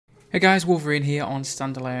Hey guys, Wolverine here on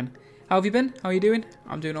Standalone. How have you been? How are you doing?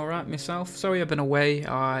 I'm doing alright myself. Sorry I've been away.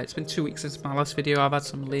 It's been 2 weeks since my last video. I've had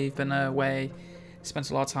some leave, been away,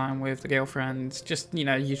 spent a lot of time with the girlfriend, just, you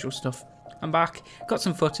know, usual stuff. I'm back, got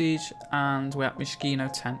some footage, and we're at Myshkino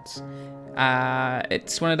tent.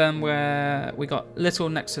 It's one of them where we got little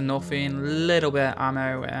next to nothing, little bit of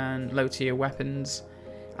ammo and low tier weapons.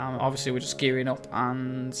 Obviously we're just gearing up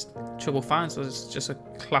and trouble finds, so it's just a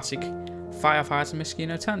classic firefighter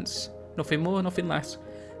Myshkino tents. Nothing more, nothing less.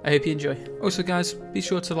 I hope you enjoy. Also guys, be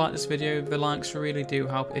sure to like this video. The likes really do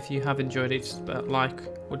help. If you have enjoyed it, a like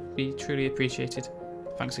would be truly appreciated.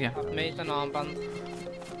 Thanks again. I've made an armband.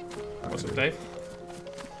 What's up, Dave?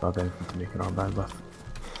 I've anything to make an armband with.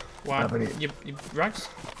 Why? You rags?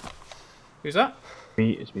 Who's that?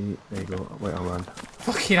 Me, it's me. There you go. Wait armband.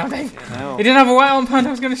 Fucking hell, Dave. He didn't have a white armband, I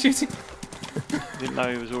was going to shoot him. Didn't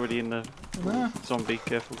know he was already in the zombie,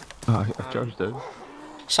 careful. Oh, I charged it.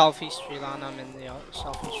 Southeast tree line, I'm in the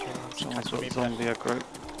southeast tree line. Someone's got a zombie aggro.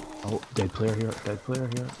 Oh, dead player here, dead player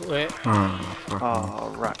here. Wait.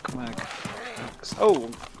 Oh, rack mag. Oh,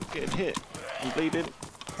 I'm getting hit. I'm bleeding.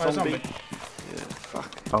 Zombie. Yeah,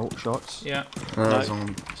 fuck. Oh, shots. Yeah. No.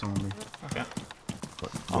 Zombie. Okay.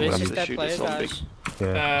 Where's his to dead shoot player, the zombie. guys?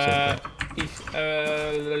 Yeah.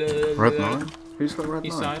 Red line? Who's got red line?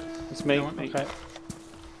 East side. It's me. No one? Okay.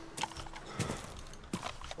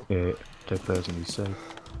 Yeah, dead players on east side.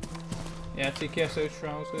 Yeah, TKSO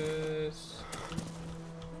trousers.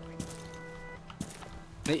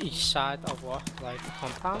 The east side of what? Like the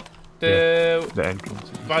compound? The entrance.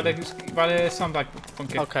 by the sandbag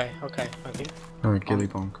bunker. Okay, thank you. Oh, Gilly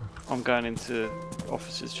bunker. I'm going into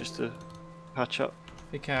offices just to patch up.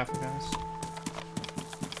 Be careful, guys.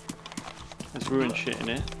 There's ruined shit in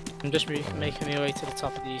here. I'm just making my way to the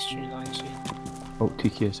top of the east tree line, see? Oh,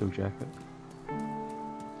 TKSO jacket.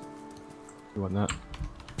 You want that?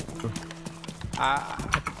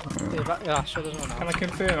 Yeah, sure there's one Can I else.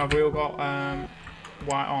 confirm? Have we all got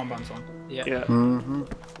white armbands on? Yeah. Yeah. Mm-hmm.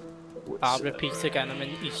 I'll repeat again, I'm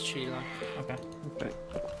in the east tree line. Okay.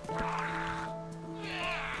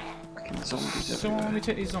 Fucking zombies So when everywhere. we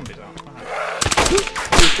take these zombies out. Alright.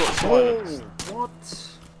 Who's got silence? What?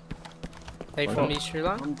 They from the east tree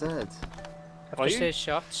line? I'm dead. I've Are just you? heard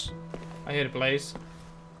shots. I heard a blaze.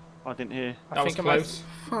 I didn't hear. That was close.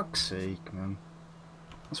 Fuck's sake, man.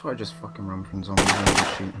 That's why I just fucking run from zombies and I'm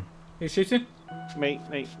shooting. Who's shooting? Me,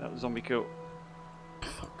 that was zombie kill.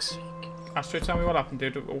 Fuck's sake. Astro, tell me what happened,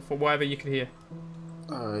 dude, or for whatever you could hear.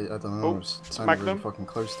 I don't know, Oh, it sounded really Magnum. fucking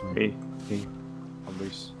close to me. Me. I'm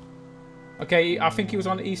loose. Okay, I think he was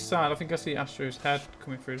on the east side. I think I see Astro's head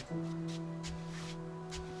coming through.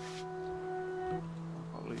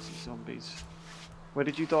 Oh, these zombies. Where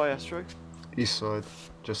did you die, Astro? East side,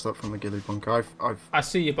 just up from the Gilly bunker. I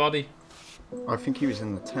see your body. I think he was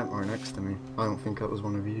in the tent right next to me. I don't think that was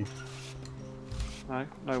one of you.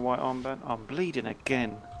 No white armband. I'm bleeding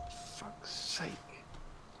again. Fuck's sake.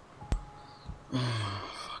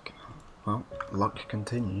 Fucking hell. Well, luck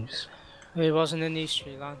continues. He wasn't in the east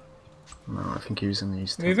tree line. No, I think he was in the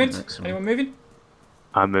east tent Moving? right next to me. Anyone moving?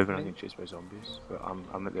 I'm moving, I think chased by zombies, but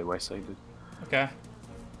I'm at the west side, Okay.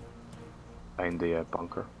 behind the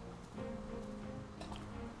bunker.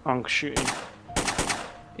 I'm shooting.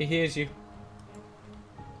 He hears you.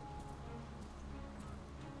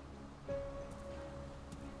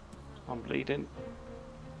 I'm bleeding.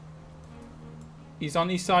 He's on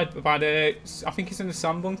east side by the... I think he's in the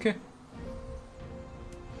sand bunker.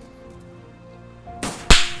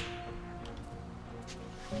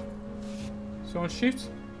 Someone shoot?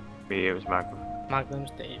 Me, it was Magnum.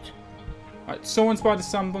 Magnum's Dave. Right, someone's by the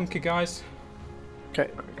sand bunker, guys. Okay,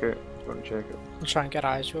 go and check it. I'll try and get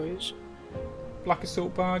eyes for you. Black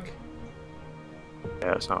assault bag.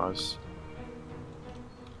 Yeah, it's not us.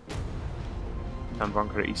 And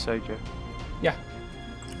bunker at east side, yeah? Yeah.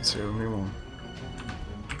 It's the only one.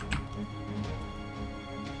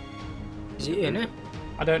 Is he in it?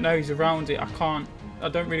 I don't know, he's around it. I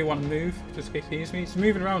don't really want to move, just in case he hears me. He's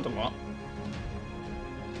moving around a lot.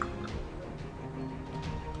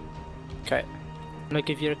 Okay. I'm gonna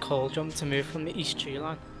give you a call jump to move from the east tree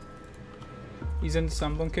line. He's in the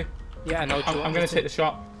sand bunker. Yeah, I know. I'm going to take the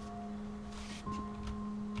shot.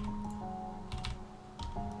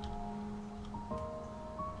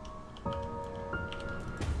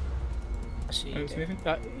 I see. Oh, he's moving?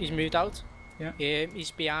 He's moved out. Yeah. He's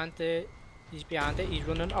behind it. He's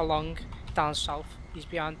running along down south. He's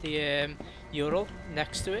behind the Ural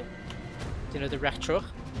next to it. You know, the wreck truck.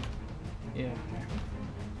 Yeah.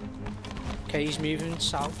 Okay, he's moving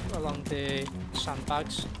south along the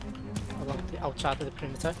sandbags, along the outside of the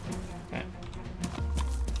perimeter. Okay.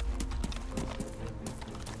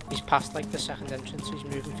 past like the second entrance, he's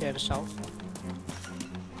moving further south.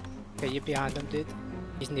 Okay, you're behind him, dude.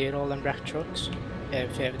 He's near all them wrecked trucks.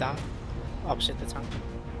 Further down, opposite the tank.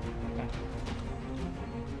 Okay.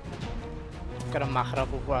 Got a macher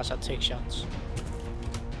up before I said take shots.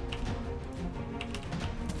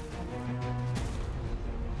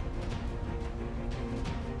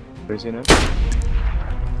 Where is he now?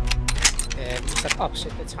 He's like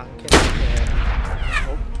opposite the tank.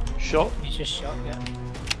 Oh, Shot. he's just shot, yeah.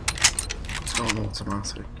 It's got an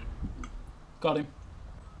automatic. Got him.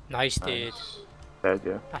 Nice, dude. Nice. Dead,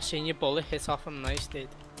 yeah. I seen your bullet hit off him, nice, dude.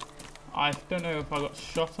 I don't know if I got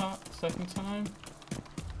shot at second time.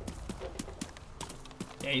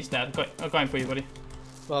 Yeah, he's dead. I'm going for you, buddy.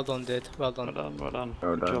 Well done, dude. Well done. Well done, well done.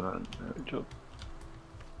 Well Good done, job. man. Good job.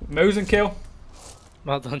 Motion kill.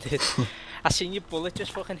 Well done, dude. I seen your bullet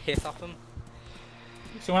just fucking hit off him.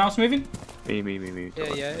 Someone else moving? Me.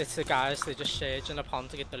 Yeah, yeah, it's the guys, they just surge in a pond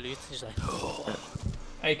to get the loot. He's like,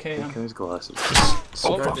 AK. Look at his glasses. oh,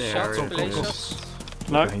 fuck. shots, Yeah, blade yeah. shots.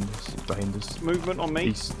 No. Behind us. Movement on me.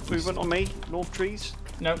 East. Movement on me. North trees.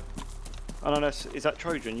 No. Oh no, that's, is that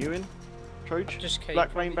Trojan? You in? Troj? Just came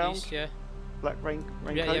Black from rain the bound? east, yeah. Black rain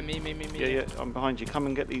Yeah, coat? yeah, me. Yeah, yeah, I'm behind you. Come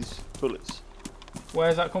and get these bullets.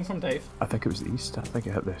 Where's that come from, Dave? I think it was the east. I think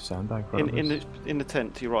it hit the sandbag. In the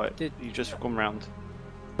tent to your right. Did- You just gone round.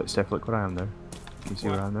 But Steph, look where I am now. Can you see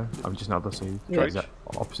where I am now? I'm just on the other side. Yeah. Exact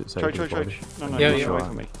opposite side Troj, of the body. No, no, Yeah, you're yeah. away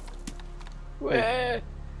from me. Where?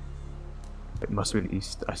 It must have been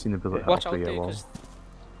east. I seen the bullet hit Watch off out, the dude, wall. because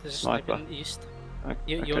there's a sniper Sniper. in the east.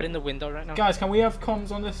 Okay. You're in the window right now. Guys, can we have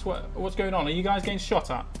comms on this? What's going on? Are you guys getting shot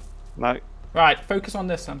at? No. Right, focus on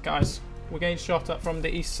this then, guys. We're getting shot at from the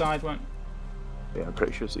east side, won't? Yeah, I'm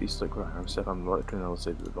pretty sure it's east, like where I am. Steph, I'm literally on the other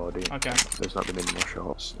side of the body. Okay. There's not been any more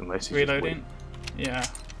shots unless he's Reloading. Just Yeah.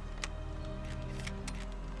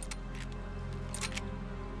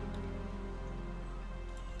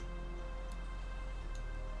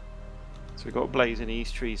 So we've got a blaze in the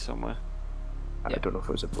east trees somewhere. I Yeah. don't know if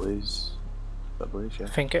it was a blaze. That blaze, yeah. I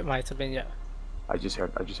think it might have been, yeah. I just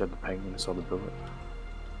heard the ping and I saw the bullet.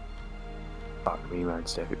 Fuck me, man,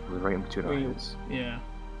 Steph. We're right in between our We- heads. Yeah.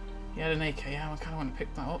 He had an AKM. I kind of want to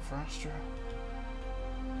pick that up for Astro.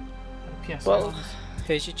 Had a PS. Well,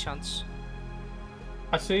 here's your chance.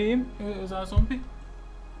 I see him. Was that a zombie?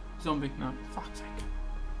 Zombie. No. Fuck's sake.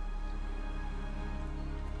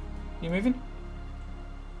 You moving?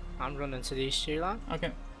 I'm running to the east tree line.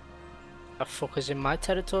 Okay. The fuck is in my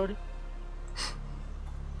territory?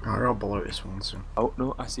 I'll blow this one soon. Oh,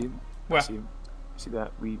 no, I see him. Where? I see him. See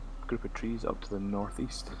that wee group of trees up to the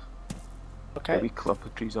northeast? Okay. That wee clump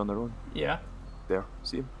of trees on their own. Yeah. There,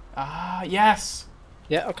 see him? Ah, yes.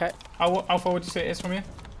 Yeah, okay. How far would you say it is from you?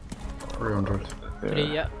 300.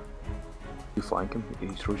 Three, yeah. You flank him.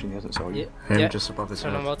 He's Trojan, he hasn't saw you. Yeah. Him Yeah. just above his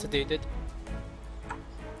That's what I'm head. about to do, dude.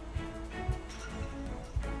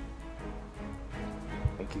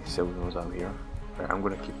 I think he still knows I'm here. Right, I'm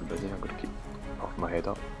gonna keep him busy. I'm gonna keep off my head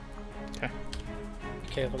up.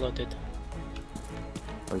 Careful, though, dude.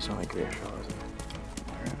 Oh, he's not like a great shot, is he?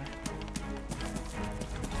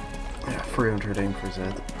 Yeah, 300 aim for his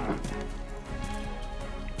head.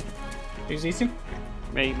 Who's eating?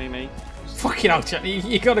 Me. Fucking hell, Jack.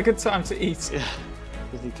 You got a good time to eat. Yeah.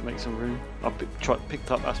 Just need to make some room. I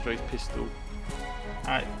picked up Astro's pistol.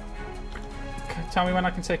 Alright. Tell me when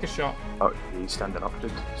I can take a shot. Oh, he's standing up,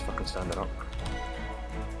 dude. He's fucking standing up.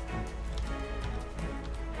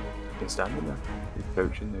 He's standing there. He's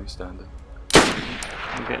crouching, now he's standing.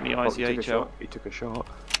 I'm getting the Oh, he took a ICH shot. out. He took a shot.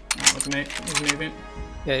 What's me? He's moving.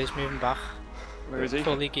 Yeah, he's moving back. Where is he?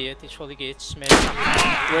 Fully geared, he's fully geared. Smash.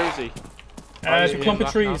 Where is he? There's a he's clump of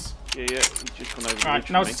back now. trees. Yeah, he's just gone over the Alright,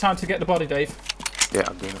 ridge now's from the time to get the body, Dave. Yeah,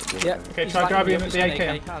 I'm doing it. Yeah. Okay, He's try lighting grabbing me him up at with the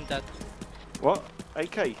an AKM. I'm dead. me. What?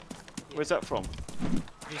 AK? Where's that from?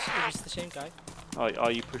 He's the same guy.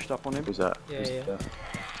 Are you pushed up on him? Who's that? Yeah, Who's yeah. that?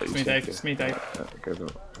 It's me, Dave. It's me, Dave. Go.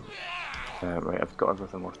 Right, I've got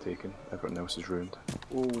everything worth taking. Everything else is ruined.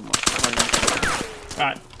 Oh my.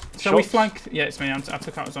 Alright. Shall we Shots? flank? Yeah, it's me. I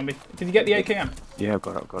took out a zombie. Did you get the AKM? Yeah, I've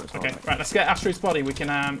got it. It's Okay, alright. right. Let's get Astro's body. We can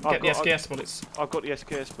get the got- SKS bullets. I've got the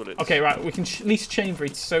SKS bullets. Okay, right. We can at least chain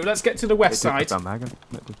breach. So let's get to the west side. Brilliant.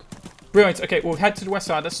 Brilliant. Okay, we'll head to the west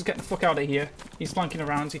side. Let's just get the fuck out of here. He's flanking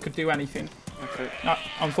around. He could do anything. Okay.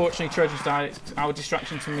 Unfortunately, Trojan's died. It's our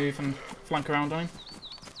distraction to move and flank around on him.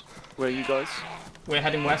 Where are you guys? We're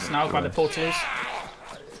heading west now by the portals.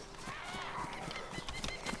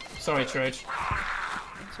 Sorry, Troj.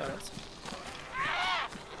 It's alright.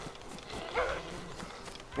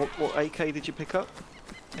 What AK did you pick up?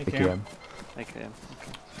 AKM. AKM.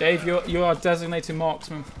 Dave, you're our designated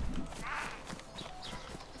marksman.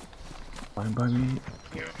 Fine by me.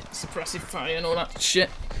 suppressive fire and all that shit.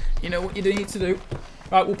 You know what you need to do.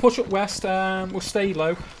 Right, we'll push up west. We'll stay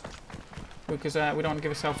low because we don't want to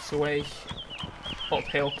give ourselves away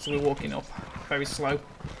uphill because we're walking up very slow.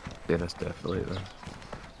 Yeah, that's definitely there.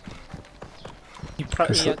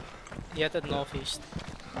 You headed northeast.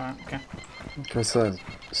 Alright, okay. What's the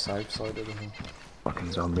safe side of the hill?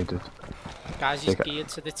 Fucking zombie, dude. Guys, he's geared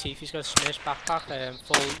to the teeth. He's got a Smash backpack,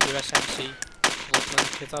 full USMC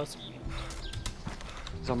woodland kit out.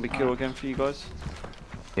 Zombie kill again for you guys.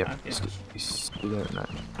 Yep, Okay. he's stood out in that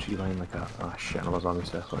tree line like a shit, another zombie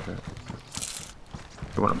stuff like that.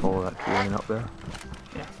 You want to follow that tree line up there?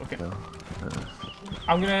 Yeah, fuck it. So,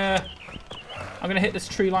 I'm gonna hit this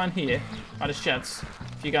tree line here by the sheds.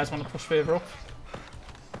 If you guys want to push further up.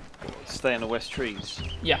 Stay in the west trees.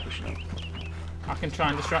 Yeah. Pushing up. I can try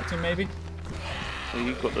and distract him maybe. So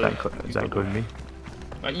you've got is that including me?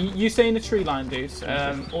 Right, you stay in the tree line, dudes,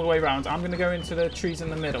 all the way around. I'm going to go into the trees in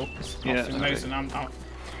the middle. Yeah, okay. I'm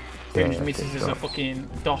 300 meters is a fucking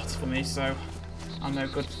dot for me, so I'm no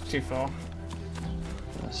good too far.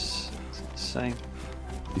 That's same.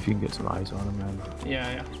 If you can get some eyes on him, then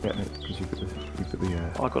Yeah. get it, because you've got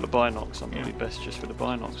the I got the binocs. I'm probably best just with the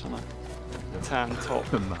binocs, aren't I? The tan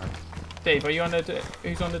top. man. Dave, are you on the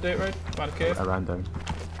who's on the dirt road by the curve? I ran down.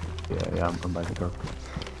 Yeah, I'm by the curve.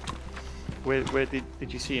 Where did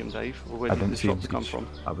you see him, Dave? Or where did the shots come from?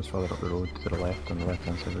 I was further up the road to the left, on the left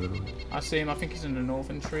hand side of the road. I see him. I think he's in the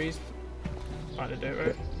northern trees by the dirt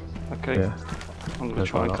road. Okay. Yeah. I'm gonna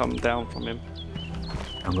try and come down from him.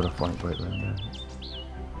 I'm gonna flank right around there.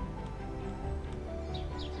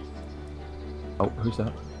 Oh, who's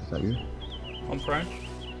that? Is that you? On prone.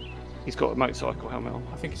 He's got a motorcycle helmet on.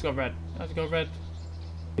 I think he's got red. Has he got red?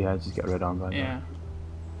 Yeah, just get a red armband. Yeah.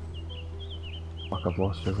 Fuck, I've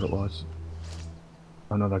lost whoever it was.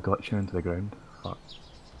 Oh no, they're glitching into the ground. Fuck.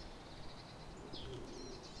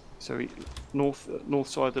 So he, north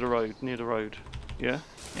side of the road, near the road. Yeah.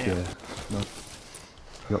 Yeah. No.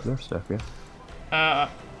 You up there, Steph? Yeah.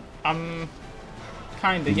 I'm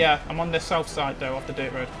kinda. Yeah. I'm on the south side though, off the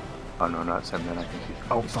dirt road. Oh no, that's him then. I think he's.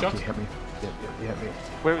 Oh fuck! shot? He hit me. Yep, he hit me.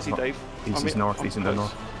 Where is he, Dave? He's north. He's in the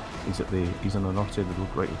north. He's on the north side of the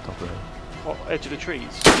road, right at the top of the hill. What, edge of the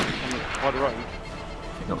trees? By the road?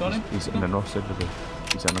 No, got him? he's in the north side of the.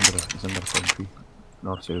 He's under the front tree.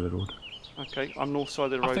 North side of the road. Okay, I'm north side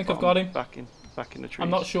of the road. I think but I've got I'm him. Back in the trees. I'm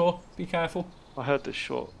not sure. Be careful. I heard this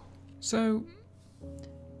shot. So,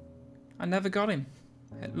 I never got him.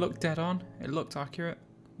 It looked dead on. It looked accurate.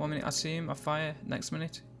 1 minute I see him, I fire. Next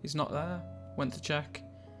minute, he's not there. Went to check.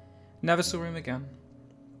 Never saw him again.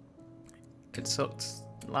 It sucked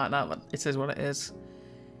like that, but it is what it is.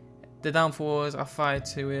 The downfall was I fired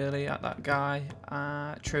too early at that guy.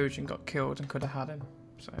 Trojan got killed and could have had him.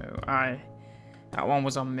 So that one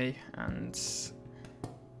was on me, and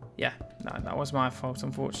yeah, that was my fault,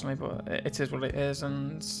 unfortunately. But it is what it is,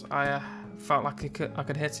 and I felt like I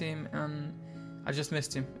could hit him, and I just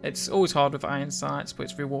missed him. It's always hard with iron sights, but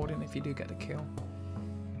it's rewarding if you do get the kill.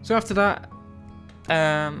 So after that,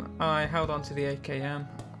 I held on to the AKM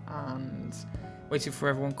and waited for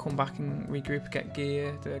everyone to come back and regroup, get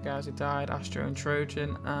gear, the guys who died, Astro and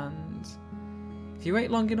Trojan, and if you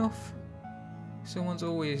wait long enough, someone's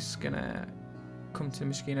always gonna come to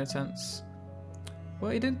Myshkino tents.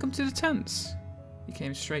 Well, he didn't come to the tents. He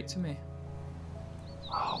came straight to me.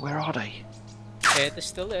 Oh, where are they? They're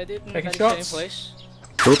still there, dude. In Taking the very shots? same place.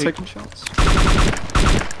 Still taking shots.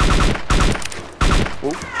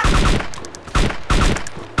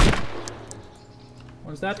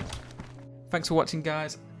 One's dead. Thanks for watching,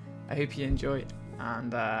 guys. I hope you enjoy,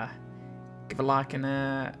 and give a like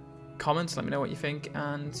and comments. Let me know what you think,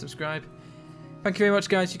 and subscribe. Thank you very much,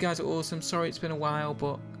 guys. You guys are awesome. Sorry it's been a while,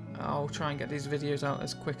 but I'll try and get these videos out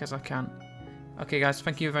as quick as I can. Okay, guys.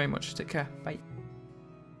 Thank you very much. Take care. Bye.